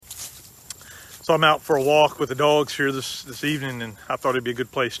So I'm out for a walk with the dogs here this evening, and I thought it'd be a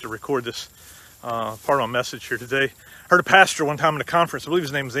good place to record this part of my message here today. I heard a pastor one time in a conference, I believe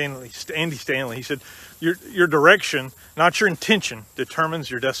his name is Andy Stanley. He said, your direction, not your intention,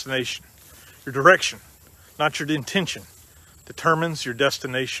 determines your destination. Your direction, not your intention, determines your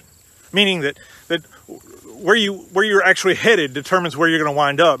destination. Meaning that where you're actually headed determines where you're going to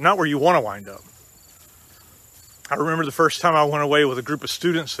wind up, not where you want to wind up. I remember the first time I went away with a group of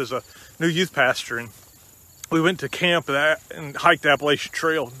students as a new youth pastor, and we went to camp and hiked the Appalachian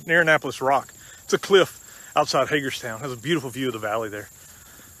Trail near Annapolis Rock. It's a cliff outside Hagerstown. It has a beautiful view of the valley there.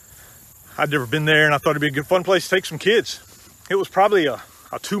 I'd never been there, and I thought it'd be a good fun place to take some kids. It was probably a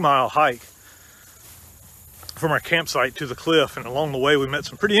 2-mile hike from our campsite to the cliff, and along the way we met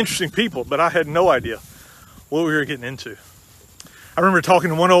some pretty interesting people, but I had no idea what we were getting into. I remember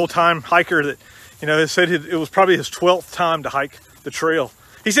talking to one old-time hiker that, said it was probably his 12th time to hike the trail.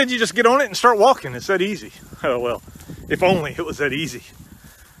 He said, you just get on it and start walking. It's that easy. Oh, well, if only it was that easy.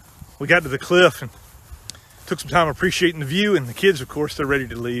 We got to the cliff and took some time appreciating the view, and the kids, of course, they're ready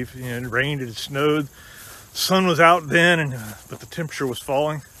to leave. It rained, it snowed. The sun was out then, but the temperature was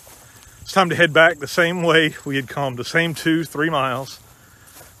falling. It's time to head back the same way we had come, the same 2-3 miles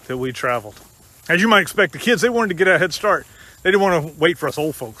that we traveled. As you might expect, the kids, they wanted to get a head start. They didn't want to wait for us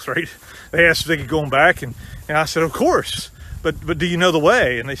old folks, right? They asked if they could go back, and I said, of course. But do you know the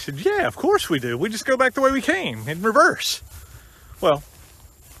way? And they said, yeah, of course we do. We just go back the way we came in reverse. Well,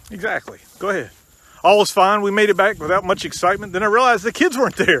 exactly. Go ahead. All was fine. We made it back without much excitement. Then I realized the kids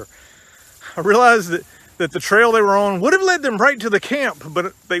weren't there. I realized that the trail they were on would have led them right to the camp,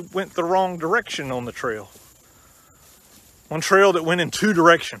 but they went the wrong direction on the trail. One trail that went in 2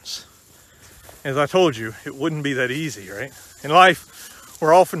 directions. As I told you, it wouldn't be that easy, right? In life,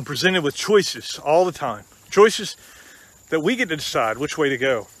 we're often presented with choices all the time. Choices that we get to decide which way to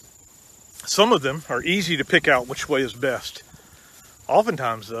go. Some of them are easy to pick out which way is best.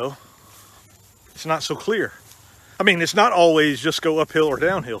 Oftentimes, though, it's not so clear. It's not always just go uphill or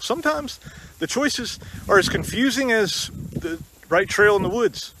downhill. Sometimes the choices are as confusing as the right trail in the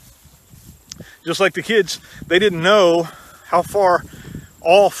woods. Just like the kids, they didn't know how far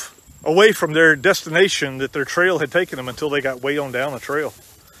away from their destination that their trail had taken them until they got way on down the trail.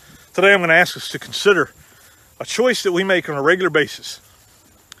 Today I'm going to ask us to consider a choice that we make on a regular basis.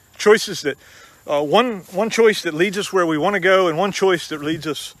 Choices that, one choice that leads us where we want to go, and one choice that leads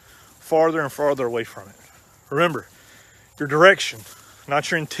us farther and farther away from it. Remember, your direction,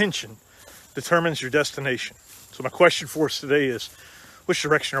 not your intention, determines your destination. So my question for us today is, which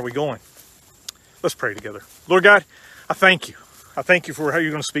direction are we going? Let's pray together. Lord God, I thank you. I thank you for how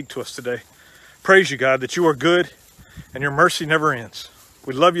you're going to speak to us today. Praise you, God, that you are good and your mercy never ends.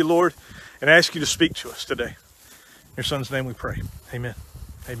 We love you, Lord, and ask you to speak to us today. In your Son's name we pray. Amen.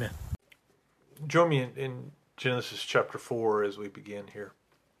 Amen. Join me in Genesis chapter 4 as we begin here.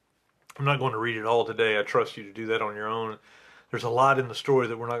 I'm not going to read it all today. I trust you to do that on your own. There's a lot in the story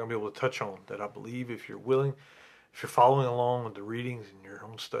that we're not going to be able to touch on that I believe if you're willing, if you're following along with the readings in your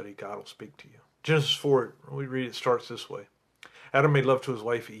own study, God will speak to you. Genesis 4, we read it starts this way. Adam made love to his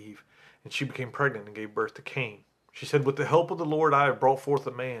wife Eve, and she became pregnant and gave birth to Cain. She said, with the help of the Lord I have brought forth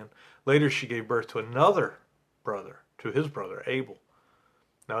a man. Later she gave birth to another brother, to his brother Abel.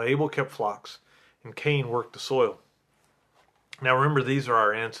 Now Abel kept flocks, and Cain worked the soil. Now remember, these are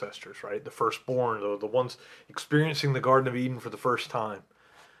our ancestors, right? The firstborn, the ones experiencing the Garden of Eden for the first time.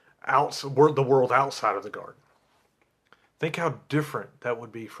 The world outside of the garden. Think how different that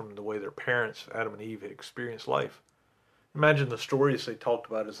would be from the way their parents, Adam and Eve, had experienced life. Imagine the stories they talked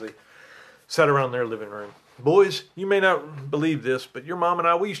about as they sat around their living room. Boys, you may not believe this, but your mom and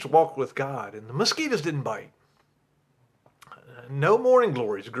I, we used to walk with God, and the mosquitoes didn't bite. No morning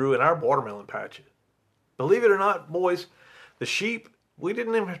glories grew in our watermelon patches. Believe it or not, boys, the sheep, we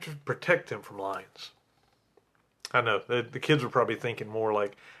didn't even have to protect them from lions. I know, the kids were probably thinking more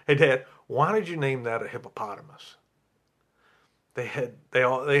like, hey, Dad, why did you name that a hippopotamus? They had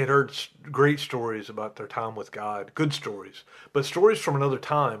heard great stories about their time with God, good stories, but stories from another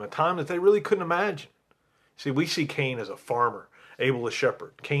time, a time that they really couldn't imagine. See, we see Cain as a farmer, Abel a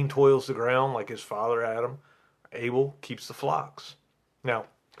shepherd. Cain toils the ground like his father Adam. Abel keeps the flocks. Now,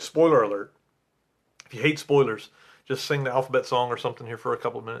 spoiler alert. If you hate spoilers, just sing the alphabet song or something here for a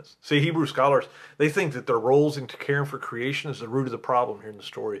couple of minutes. See, Hebrew scholars, they think that their roles in caring for creation is the root of the problem here in the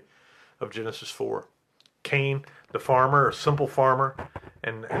story of Genesis 4. Cain, the farmer, a simple farmer,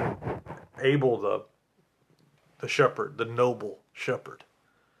 and Abel, the shepherd, the noble shepherd.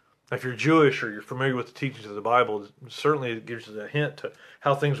 Now, if you're Jewish or you're familiar with the teachings of the Bible, certainly it gives you a hint to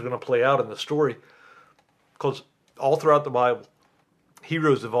how things are going to play out in the story. Because all throughout the Bible,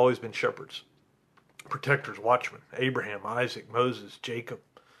 heroes have always been shepherds. protectors, watchmen, Abraham, Isaac, Moses, Jacob,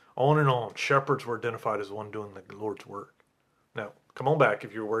 on and on. Shepherds were identified as the one doing the Lord's work. Now, come on back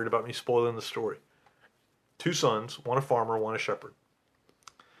if you're worried about me spoiling the story. 2 sons, one a farmer, one a shepherd.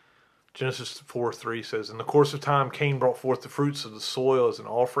 Genesis 4:3 says, "In the course of time, Cain brought forth the fruits of the soil as an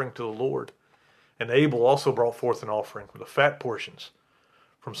offering to the Lord. And Abel also brought forth an offering from the fat portions,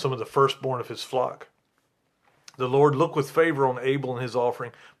 from some of the firstborn of his flock. The Lord looked with favor on Abel and his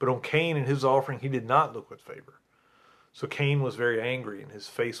offering, but on Cain and his offering he did not look with favor. So Cain was very angry, and his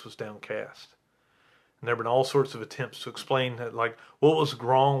face was downcast." And there have been all sorts of attempts to explain that, like, what was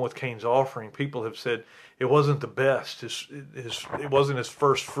wrong with Cain's offering. People have said it wasn't the best. It wasn't his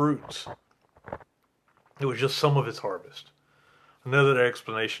first fruits. It was just some of his harvest. Another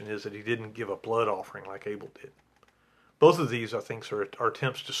explanation is that he didn't give a blood offering like Abel did. Both of these, I think, are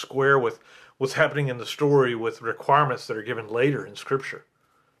attempts to square with what's happening in the story with requirements that are given later in Scripture.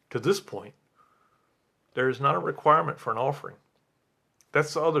 To this point, there is not a requirement for an offering.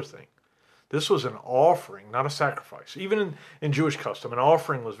 That's the other thing. This was an offering, not a sacrifice. Even in Jewish custom, an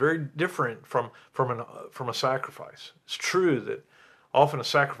offering was very different from a sacrifice. It's true that often a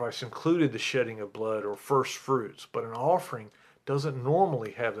sacrifice included the shedding of blood or first fruits, but an offering doesn't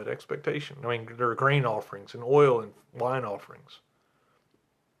normally have that expectation. I mean, there are grain offerings and oil and wine offerings.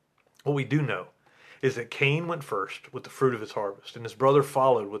 What we do know is that Cain went first with the fruit of his harvest, and his brother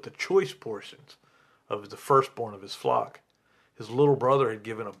followed with the choice portions of the firstborn of his flock. His little brother had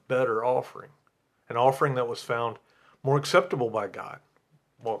given a better offering, an offering that was found more acceptable by God,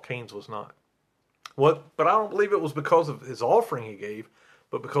 while Cain's was not. But I don't believe it was because of his offering he gave,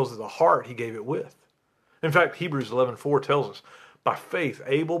 but because of the heart he gave it with. In fact, Hebrews 11:4 tells us, by faith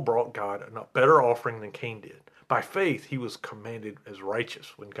Abel brought God a better offering than Cain did. By faith he was commended as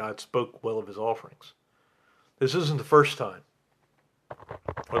righteous when God spoke well of his offerings. This isn't the first time,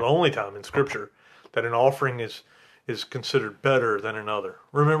 or the only time in Scripture, that an offering is considered better than another.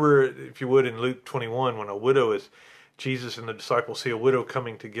 Remember, if you would, in Luke 21, when Jesus and the disciples see a widow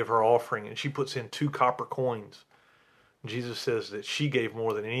coming to give her offering, and she puts in 2 copper coins. Jesus says that she gave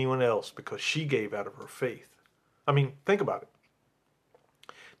more than anyone else because she gave out of her faith. I mean, think about it.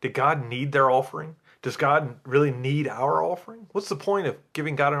 Did God need their offering? Does God really need our offering? What's the point of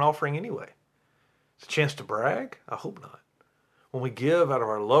giving God an offering anyway? It's a chance to brag? I hope not. When we give out of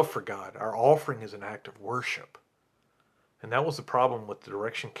our love for God, our offering is an act of worship. And that was the problem with the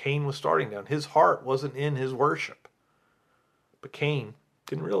direction Cain was starting down. His heart wasn't in his worship. But Cain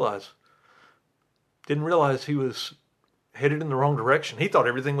didn't realize he was headed in the wrong direction. He thought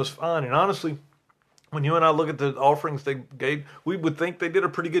everything was fine. And honestly, when you and I look at the offerings they gave, we would think they did a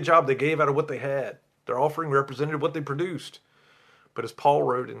pretty good job. They gave out of what they had. Their offering represented what they produced. But as Paul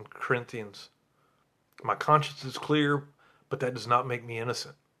wrote in Corinthians, my conscience is clear, but that does not make me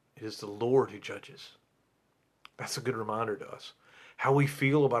innocent. It is the Lord who judges. That's a good reminder to us. How we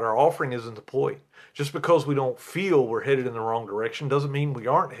feel about our offering isn't the point. Just because we don't feel we're headed in the wrong direction doesn't mean we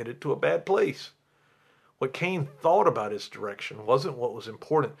aren't headed to a bad place. What Cain thought about his direction wasn't what was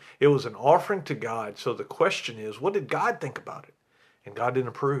important. It was an offering to God. So the question is, what did God think about it? And God didn't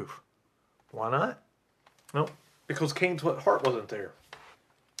approve. Why not? No, because Cain's heart wasn't there.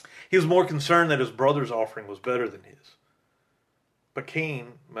 He was more concerned that his brother's offering was better than his. But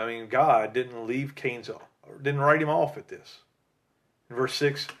God didn't didn't write him off at this. In verse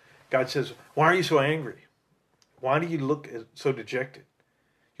 6, God says, "Why are you so angry? Why do you look so dejected?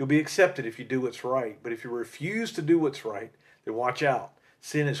 You'll be accepted if you do what's right. But if you refuse to do what's right, then watch out.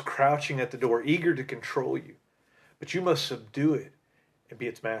 Sin is crouching at the door, eager to control you. But you must subdue it and be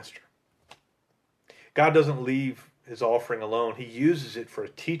its master." God doesn't leave his offering alone. He uses it for a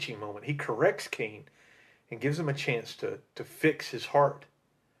teaching moment. He corrects Cain and gives him a chance to fix his heart.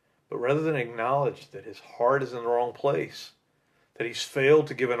 But rather than acknowledge that his heart is in the wrong place, that he's failed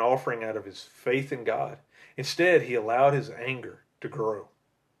to give an offering out of his faith in God, instead he allowed his anger to grow.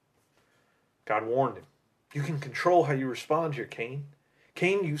 God warned him, "You can control how you respond here, Cain.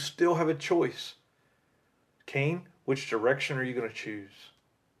 Cain, you still have a choice. Cain, which direction are you going to choose?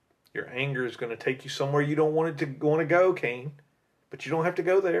 Your anger is going to take you somewhere you don't want to go, Cain. But you don't have to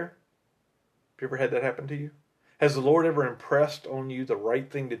go there." Have you ever had that happen to you? Has the Lord ever impressed on you the right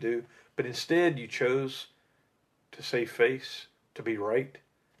thing to do, but instead you chose to save face, to be right,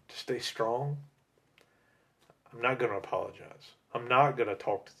 to stay strong? I'm not going to apologize. I'm not going to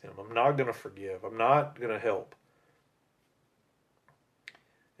talk to them. I'm not going to forgive. I'm not going to help.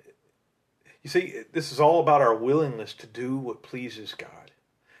 You see, this is all about our willingness to do what pleases God,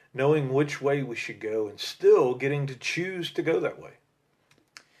 knowing which way we should go and still getting to choose to go that way.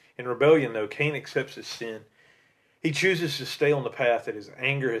 In rebellion, though, Cain accepts his sin. He chooses to stay on the path that his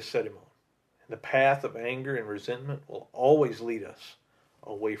anger has set him on. The path of anger and resentment will always lead us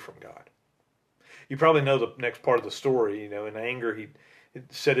away from God. You probably know the next part of the story. In anger, he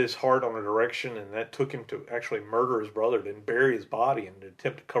set his heart on a direction, and that took him to actually murder his brother and bury his body in an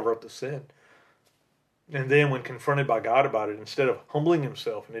attempt to cover up the sin. And then when confronted by God about it, instead of humbling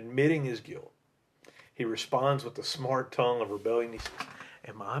himself and admitting his guilt, he responds with the smart tongue of rebellion. He says,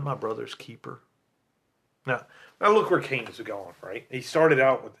 "Am I my brother's keeper?" Now look where Cain is going, right? He started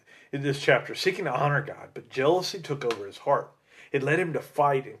out with, in this chapter, seeking to honor God, but jealousy took over his heart. It led him to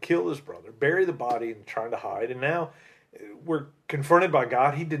fight and kill his brother, bury the body and trying to hide. And now we're confronted by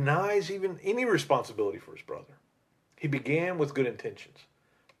God. He denies even any responsibility for his brother. He began with good intentions,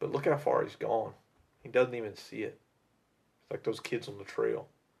 but look how far he's gone. He doesn't even see it. It's like those kids on the trail.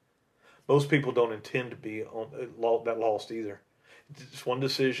 Most people don't intend to be that lost either. It's just one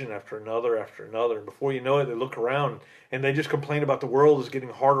decision after another. And before you know it, they look around and they just complain about the world is getting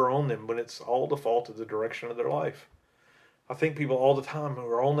harder on them when it's all the fault of the direction of their life. I think people all the time who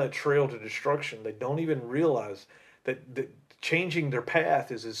are on that trail to destruction, they don't even realize that changing their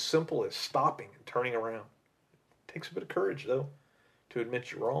path is as simple as stopping and turning around. It takes a bit of courage, though, to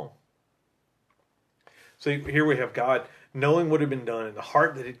admit you're wrong. So here we have God, knowing what had been done in the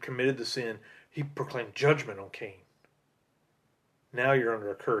heart that had committed the sin, he proclaimed judgment on Cain. "Now you're under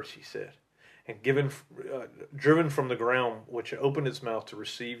a curse," he said, "and driven from the ground, which opened its mouth to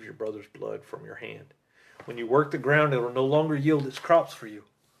receive your brother's blood from your hand. When you work the ground, it will no longer yield its crops for you.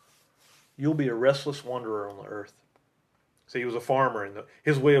 You'll be a restless wanderer on the earth." See, he was a farmer, and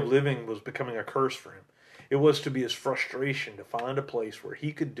his way of living was becoming a curse for him. It was to be his frustration to find a place where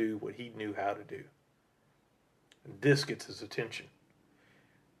he could do what he knew how to do. And this gets his attention.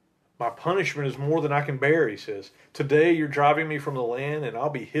 "My punishment is more than I can bear," he says. "Today you're driving me from the land, and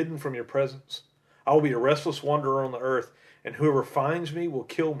I'll be hidden from your presence. I will be a restless wanderer on the earth, and whoever finds me will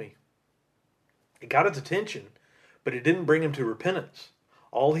kill me." It got his attention, but it didn't bring him to repentance.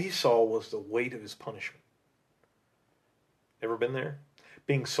 All he saw was the weight of his punishment. Ever been there?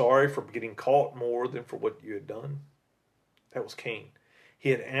 Being sorry for getting caught more than for what you had done? That was Cain. He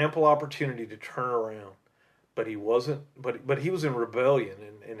had ample opportunity to turn around, but he wasn't. But he was in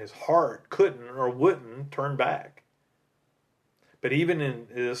rebellion, and his heart couldn't or wouldn't turn back. But even in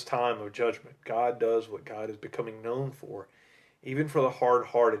this time of judgment, God does what God is becoming known for. Even for the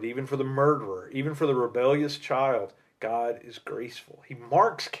hard-hearted, even for the murderer, even for the rebellious child, God is graceful. He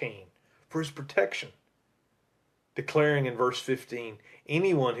marks Cain for his protection, declaring in verse 15,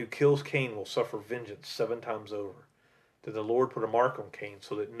 "Anyone who kills Cain will suffer vengeance 7 times over." Then the Lord put a mark on Cain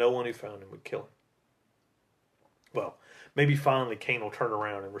so that no one who found him would kill him. Well, maybe finally Cain will turn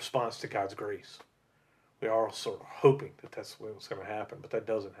around in response to God's grace. We are all sort of hoping that that's what's going to happen, but that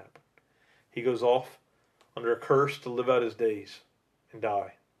doesn't happen. He goes off under a curse to live out his days and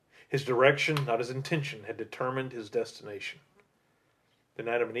die. His direction, not his intention, had determined his destination. Then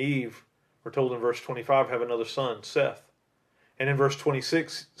Adam and Eve, we're told in verse 25, have another son, Seth. And in verse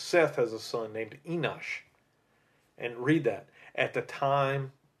 26, Seth has a son named Enosh. And read that. At the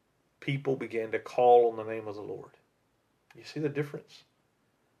time, people began to call on the name of the Lord. You see the difference?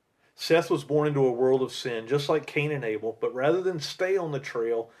 Seth was born into a world of sin, just like Cain and Abel, but rather than stay on the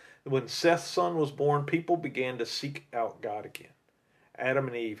trail, when Seth's son was born, people began to seek out God again. Adam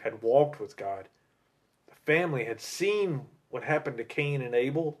and Eve had walked with God. The family had seen what happened to Cain and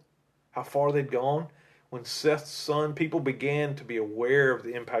Abel, how far they'd gone. When Seth's son, people began to be aware of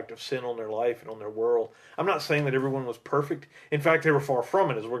the impact of sin on their life and on their world. I'm not saying that everyone was perfect. In fact, they were far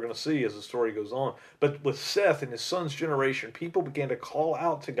from it, as we're going to see as the story goes on. But with Seth and his son's generation, people began to call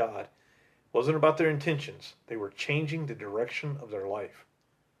out to God. It wasn't about their intentions. They were changing the direction of their life.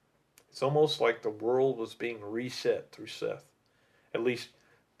 It's almost like the world was being reset through Seth. At least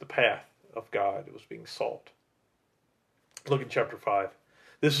the path of God was being sought. Look at chapter 5.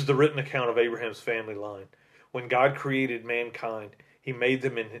 This is the written account of Abraham's family line. When God created mankind, he made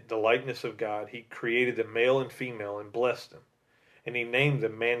them in the likeness of God. He created them male and female and blessed them. And he named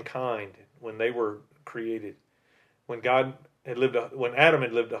them mankind when they were created. When Adam had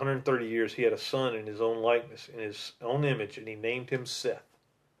lived 130 years, he had a son in his own likeness, in his own image, and he named him Seth.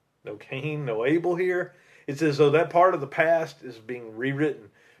 No Cain, no Abel here. It's as though that part of the past is being rewritten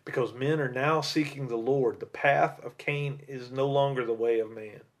because men are now seeking the Lord. The path of Cain is no longer the way of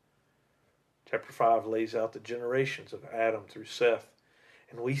man. Chapter 5 lays out the generations of Adam through Seth.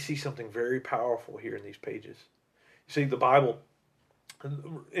 And we see something very powerful here in these pages. You see, in the Bible,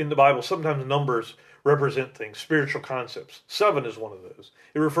 sometimes numbers represent things, spiritual concepts. 7 is one of those.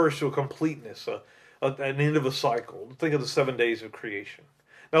 It refers to a completeness, an end of a cycle. Think of the 7 days of creation.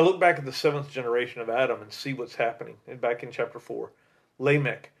 Now look back at the 7th generation of Adam and see what's happening. And back in chapter 4,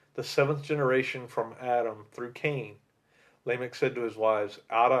 Lamech, the seventh generation from Adam through Cain. Lamech said to his wives,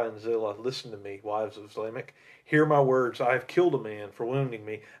 Adah and Zillah, listen to me, wives of Lamech. Hear my words. I have killed a man for wounding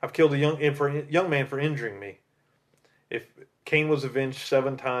me. I've killed a young man for injuring me. If Cain was avenged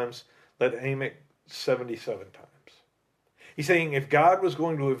 7 times, let Lamech 77 times. He's saying if God was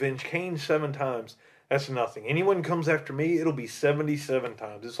going to avenge Cain 7 times, that's nothing. Anyone comes after me, it'll be 77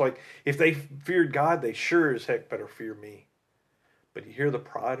 times. It's like if they feared God, they sure as heck better fear me. But you hear the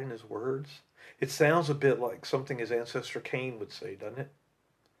pride in his words? It sounds a bit like something his ancestor Cain would say, doesn't it?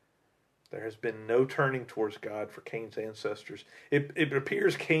 There has been no turning towards God for Cain's ancestors. It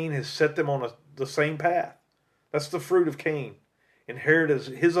appears Cain has set them on the same path. That's the fruit of Cain. Inherited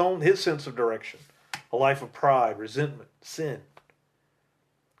his sense of direction. A life of pride, resentment, sin.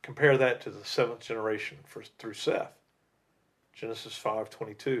 Compare that to the 7th generation through Seth. Genesis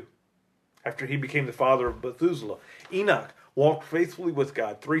 5:22. After he became the father of Methuselah, Enoch walked faithfully with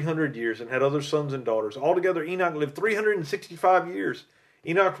God 300 years and had other sons and daughters. Altogether, Enoch lived 365 years.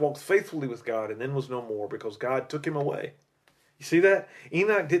 Enoch walked faithfully with God and then was no more because God took him away. You see that?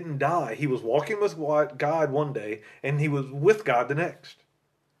 Enoch didn't die. He was walking with God one day and he was with God the next.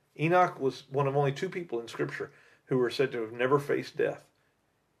 Enoch was one of only 2 people in Scripture who were said to have never faced death.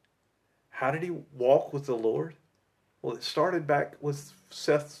 How did he walk with the Lord? Well, it started back with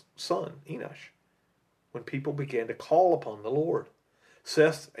Seth's son, Enosh, when people began to call upon the Lord.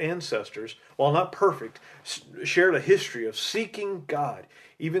 Seth's ancestors, while not perfect, shared a history of seeking God.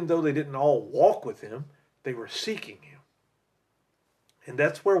 Even though they didn't all walk with him, they were seeking him. And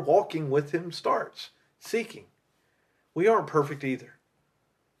that's where walking with him starts, seeking. We aren't perfect either,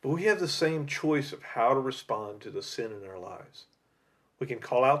 but we have the same choice of how to respond to the sin in our lives. We can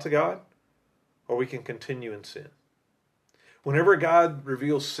call out to God, or we can continue in sin. Whenever God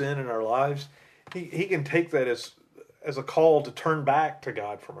reveals sin in our lives, He can take that as a call to turn back to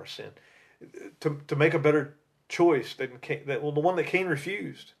God from our sin, to make a better choice than the one that Cain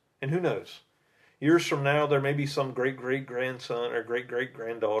refused. And who knows? Years from now, there may be some great-great-grandson or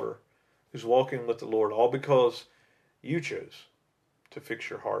great-great-granddaughter who's walking with the Lord, all because you chose to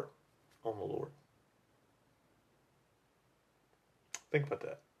fix your heart on the Lord. Think about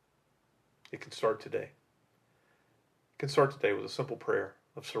that. It can start today. It can start today with a simple prayer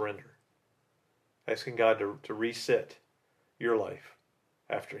of surrender, asking God to reset your life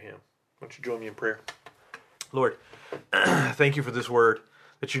after Him. Won't you join me in prayer? Lord, thank you for this word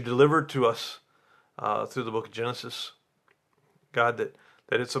that you delivered to us through the book of Genesis. God, that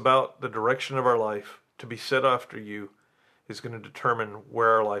it's about the direction of our life. To be set after you is going to determine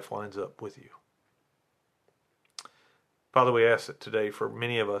where our life lines up with you. Father, we ask that today for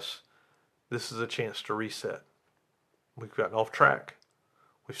many of us, this is a chance to reset. We've gotten off track.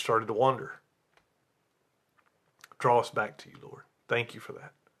 We've started to wander. Draw us back to you, Lord. Thank you for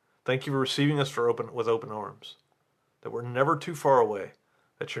that. Thank you for receiving us with open arms. That we're never too far away.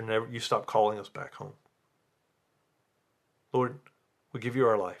 That you stop calling us back home. Lord, we give you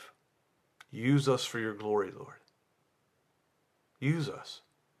our life. Use us for your glory, Lord. Use us.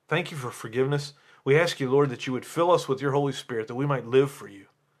 Thank you for forgiveness. We ask you, Lord, that you would fill us with your Holy Spirit, that we might live for you,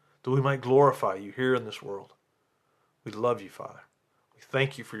 that we might glorify you here in this world. We love you, Father. We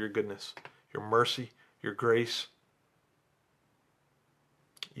thank you for your goodness, your mercy, your grace.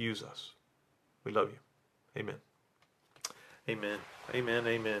 Use us. We love you. Amen. Amen. Amen.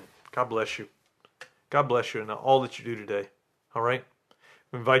 Amen. God bless you. God bless you in all that you do today. All right?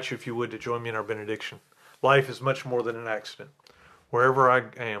 We invite you, if you would, to join me in our benediction. Life is much more than an accident. Wherever I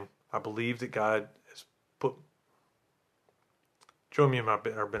am, I believe that God has put... Join me in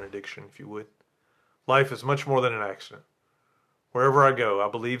our benediction, if you would. Life is much more than an accident. Wherever I go, I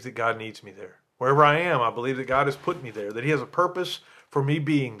believe that God needs me there. Wherever I am, I believe that God has put me there, that He has a purpose for me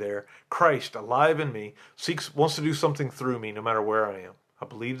being there. Christ, alive in me, wants to do something through me no matter where I am. I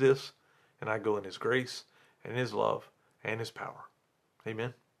believe this, and I go in His grace and His love and His power.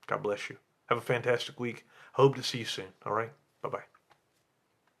 Amen. God bless you. Have a fantastic week. Hope to see you soon. All right? Bye-bye.